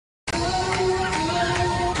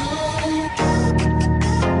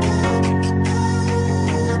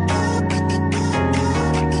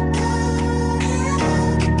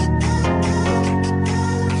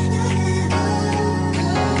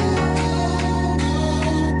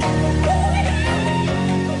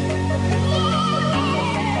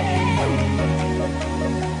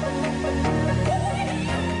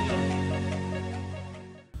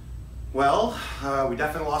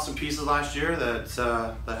lost some pieces last year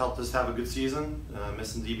that helped us have a good season.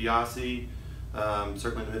 Missing DiBiase,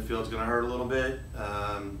 certainly the midfield is going to hurt a little bit.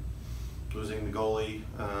 Losing the goalie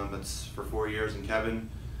that's for 4 years, and Kevin,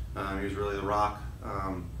 he was really the rock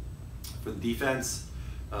for the defense.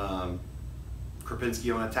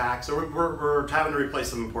 Krapinski on attack, so we're having to replace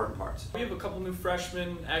some important parts. We have a couple new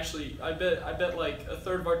freshmen. Actually, I bet like a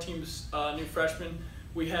third of our team's new freshmen.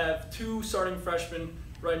 We have 2 starting freshmen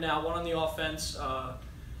right now. One on the offense,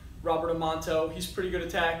 Robert Amonto. He's pretty good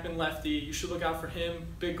attackman, lefty. You should look out for him.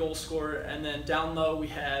 Big goal scorer. And then down low we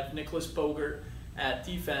have Nicholas Bogert at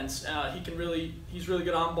defense. He's really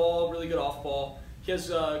good on ball, really good off ball. He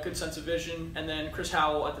has a good sense of vision. And then Chris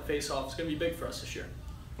Howell at the face-off is going to be big for us this year.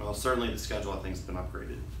 Well, certainly the schedule I think has been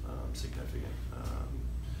upgraded significant.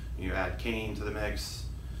 You add Kane to the mix,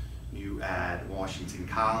 you add Washington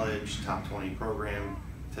College, top 20 program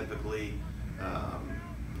typically,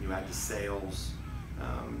 you add DeSales.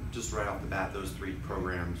 Just right off the bat, those 3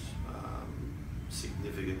 programs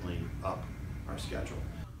significantly up our schedule.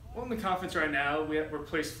 Well, in the conference right now, we're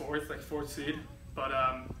placed 4th, like 4th seed, but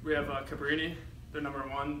we have Cabrini, they're number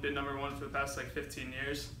 1, been number 1 for the past like 15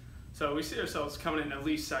 years. So we see ourselves coming in at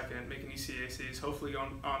least 2nd, making ECACs, hopefully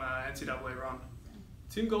going on an NCAA run.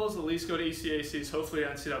 Team goal is at least go to ECACs, hopefully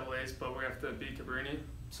NCAAs, but we have to beat Cabrini.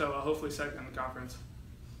 So hopefully 2nd in the conference.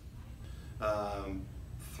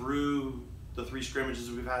 Through the 3 scrimmages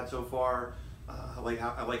we've had so far, I like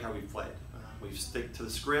how we've played. We've stick to the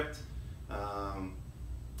script.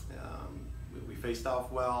 We faced off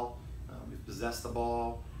well. We've possessed the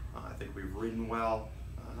ball. I think we've ridden well,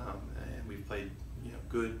 and we've played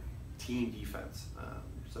good team defense.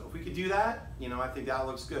 So if we could do that, I think that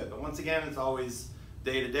looks good. But once again, it's always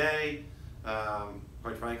day to day.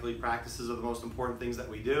 Quite frankly, practices are the most important things that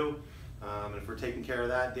we do. And if we're taking care of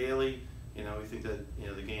that daily, we think that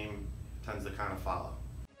the game tends to kind of follow.